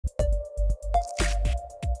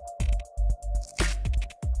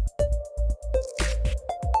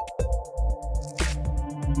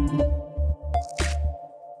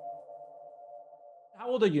How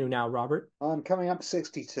old are you now, Robert? I'm coming up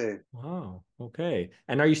 62. Wow. Okay.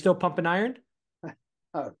 And are you still pumping iron?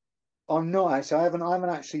 Oh, I'm not actually. I haven't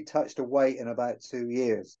actually touched a weight in about 2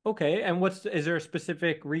 years. Okay. And is there a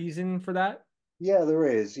specific reason for that? Yeah, there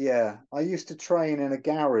is. Yeah. I used to train in a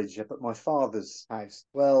garage up at my father's house.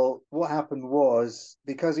 Well, what happened was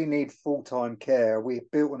because he needed full-time care, we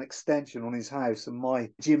built an extension on his house and my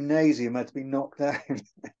gymnasium had to be knocked down.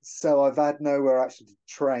 So I've had nowhere actually to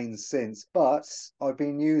train since. But I've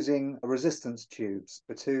been using resistance tubes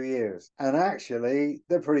for 2 years. And actually,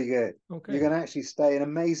 they're pretty good. You Okay. can actually stay in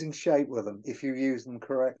amazing shape with them if you use them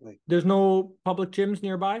correctly. There's no public gyms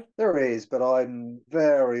nearby? There is, but I'm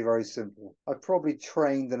very, very simple. I've probably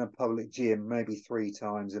trained in a public gym maybe 3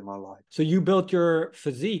 times in my life. So you built your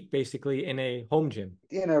physique basically in a home gym,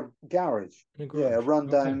 In a garage. in a Yeah, a garage.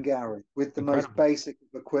 rundown Okay. garage with the most Incredible. basic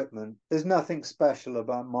of equipment. There's nothing special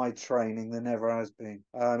about my training. There never has been.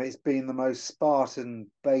 It's been the most Spartan,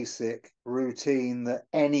 basic routine that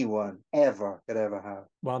anyone ever could ever have.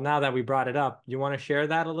 Well, now that we brought it up, you want to share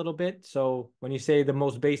that a little bit? So when you say the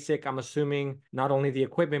most basic, I'm assuming not only the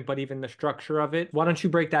equipment, but even the structure of it. Why don't you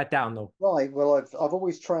break that down though? Right. Well, I've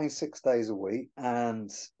always trained 6 days a week,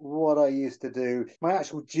 and what I used to do, my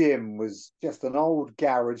actual gym was just an old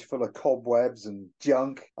garage full of cobwebs and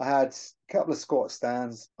junk. I had couple of squat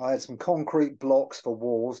stands. I had some concrete blocks for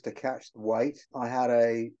walls to catch the weight. I had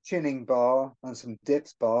a chinning bar and some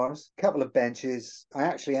dips bars, a couple of benches. I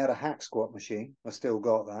actually had a hack squat machine. I still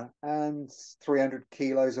got that. And 300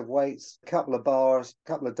 kilos of weights, a couple of bars, a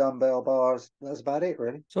couple of dumbbell bars. That's about it,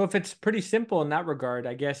 really. So if it's pretty simple in that regard,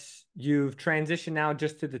 I guess you've transitioned now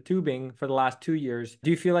just to the tubing for the last 2 years.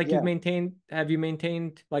 Do you feel like Yeah. have you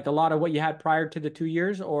maintained like a lot of what you had prior to the 2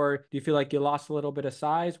 years, or do you feel like you lost a little bit of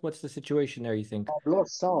size? What's the situation there, you think? I've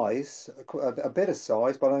lost size, a bit of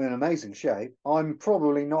size, but I'm in amazing shape. I'm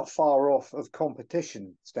probably not far off of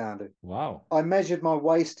competition standard. Wow. I measured my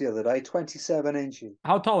waist the other day, 27 inches.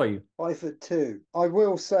 How tall are you? 5'2". I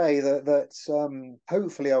will say that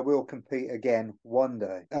hopefully I will compete again one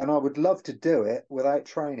day, and I would love to do it without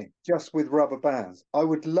training, just with rubber bands. I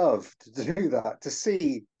would love to do that to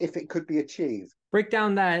see if it could be achieved. Break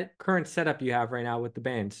down that current setup you have right now with the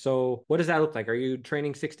band. So what does that look like? Are you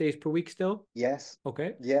training 6 days per week still? Yes,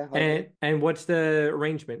 Okay. yeah, I do. And what's the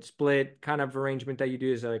arrangement? Split kind of arrangement that you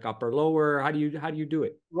do? Is it like upper lower? How do you do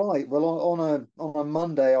it? Right. Well, on a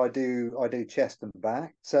Monday, I do chest and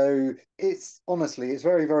back. So it's honestly it's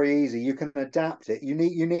very very easy. You can adapt it. You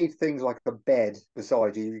need things like a bed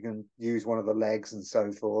beside you. You can use one of the legs and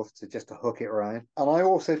so forth to hook it around. And I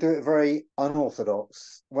also do it very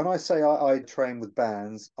unorthodox. When I say I train with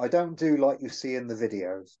bands, I don't do like you see in the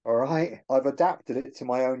videos. All right. I've adapted it to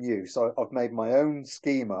my own use. I've made my own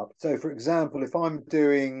scheme up. So for example, if I'm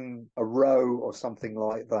doing a row or something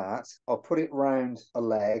like that, I'll put it round a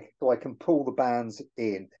leg so I can pull the bands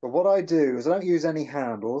in. But what I do is I don't use any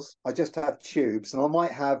handles. I just have tubes, and I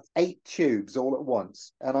might have 8 tubes all at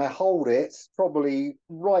once. And I hold it probably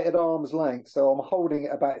right at arm's length. So I'm holding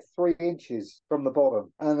it about 3 inches from the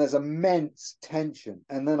bottom. And there's immense tension.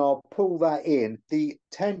 And then I'll pull that in. The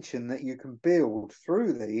tension that you can build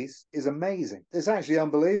through these is amazing. It's actually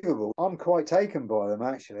unbelievable. I'm quite taken by them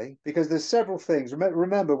actually, because there's several things.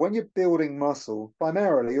 Remember, when you're building muscle,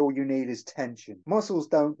 primarily all you need is tension. Muscles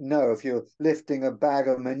don't know if you're lifting a bag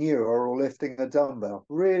of manure or lifting a dumbbell.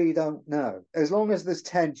 Really don't know. As long as there's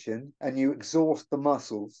tension and you exhaust the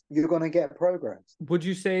muscles, you're going to get progress. Would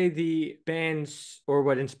you say the bands or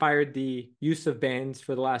what inspired the use of bands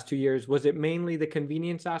for the last 2 years, was it mainly the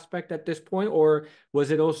convenience aspect at this point, or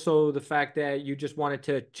was it also the fact that you just wanted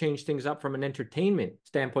to change things up from an entertainment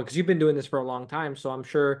standpoint? Because you've been doing this for a long time, so I'm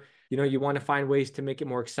sure, you want to find ways to make it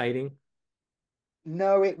more exciting.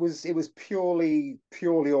 No, it was purely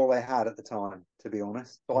all I had at the time, to be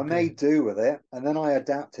honest. So I Okay. made do with it, and then I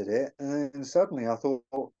adapted it, and then suddenly I thought,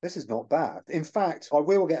 oh, this is not bad. In fact, I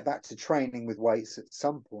will get back to training with weights at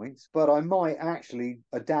some point, but I might actually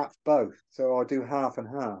adapt both. So I do half and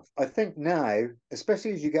half. I think now,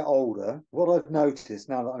 especially as you get older, what I've noticed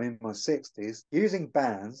now that I'm in my 60s, using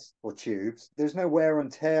bands or tubes, there's no wear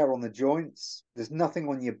and tear on the joints. There's nothing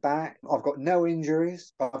on your back. I've got no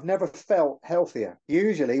injuries. I've never felt healthier.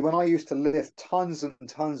 Usually, when I used to lift tons and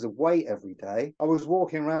tons of weight every day, I was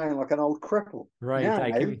walking around like an old cripple. Right. Now,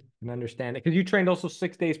 I can understand it because you trained also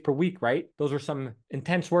 6 days per week, right? Those were some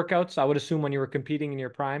intense workouts, I would assume, when you were competing in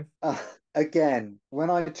your prime. again, when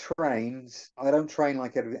I trained, I don't train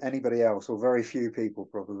like anybody else, or very few people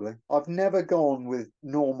probably. I've never gone with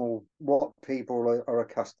normal, what people are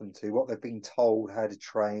accustomed to, what they've been told how to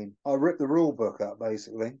train. I rip the rule book up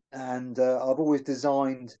basically, and I've always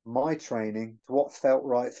designed my training to what felt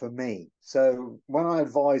right for me. So when I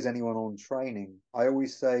advise anyone on training, I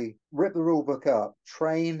always say, rip the rule book up,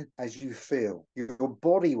 train as you feel. Your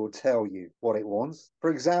body will tell you what it wants.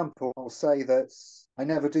 For example, I'll say that I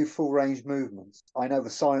never do full range movements. I know the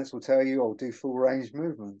science will tell you I'll do full range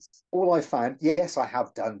movements. All I found, yes, I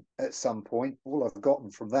have done at some point. All I've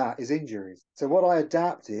gotten from that is injuries. So what I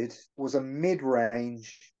adapted was a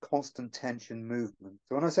mid-range constant tension movement.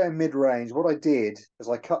 So when I say mid-range, what I did is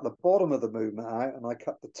I cut the bottom of the movement out and I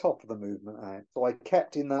cut the top of the movement out. So I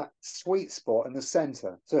kept in that sweet spot in the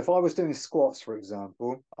center. So if I was doing squats, for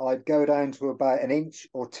example, I'd go down to about 1 inch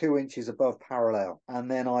or 2 inches above parallel, and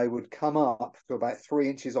then I would come up to about 3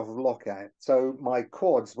 inches off of lockout. So my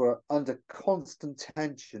quads were under constant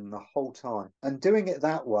tension the whole time. And doing it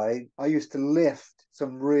that way, I used to lift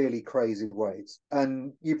some really crazy weights.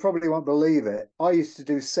 And you probably won't believe it. I used to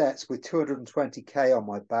do sets with 220k on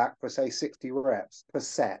my back for, say, 60 reps per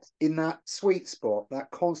set in that sweet spot, that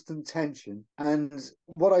constant tension. And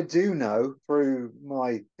what I do know through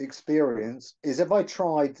my experience is if I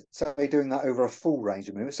tried, say, doing that over a full range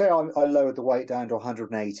of movement, say I lowered the weight down to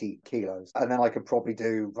 180 kilos, and then I could probably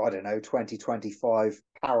do, I don't know, 20, 25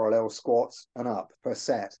 parallel squats and up per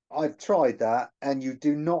set. I've tried that, and you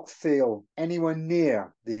do not feel anywhere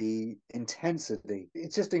near the intensity.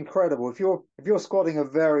 It's just incredible. If you're squatting a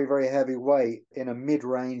very, very heavy weight in a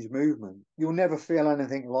mid-range movement, you'll never feel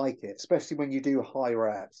anything like it, especially when you do high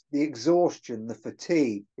reps. The exhaustion, the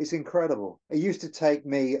fatigue, it's incredible. It used to take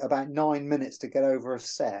me about 9 minutes to get over a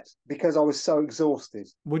set because I was so exhausted.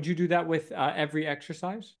 Would you do that with every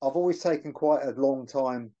exercise? I've always taken quite a long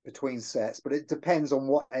time between sets, but it depends on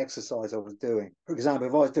what exercise I was doing. For example,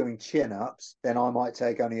 if I was doing chin-ups, then I might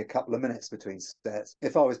take only a couple of minutes between sets.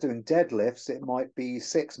 If I was doing deadlifts, it might be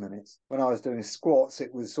 6 minutes. When I was doing squats,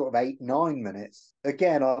 it was sort of 8, 9 minutes.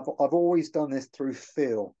 Again, I've always done this through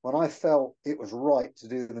feel. When I felt it was right to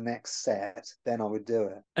do the next set, then I would do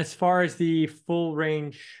it. As far as the full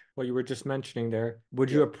range, what you were just mentioning there,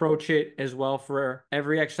 would you approach it as well for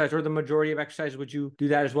every exercise, or the majority of exercise? Would you do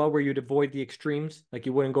that as well, where you'd avoid the extremes? Like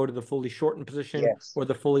you wouldn't go to the fully shortened position or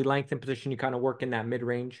the fully lengthened position. You kind of work in that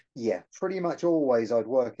mid-range. Yeah, pretty much always I'd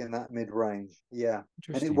work in that mid-range. Yeah.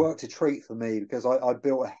 And it worked a treat for me because I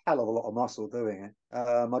built a hell of a lot of muscle doing it.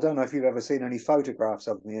 I don't know if you've ever seen any photographs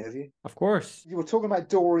of me, have you? Of course. You were talking about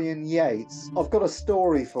Dorian Yates. I've got a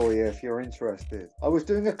story for you if you're interested. I was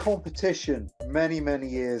doing a competition many, many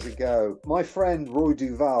years ago. My friend Roy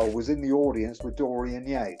Duval was in the audience with Dorian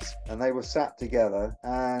Yates, and they were sat together,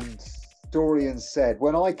 and Dorian said,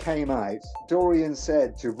 when I came out, Dorian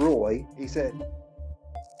said to Roy, he said,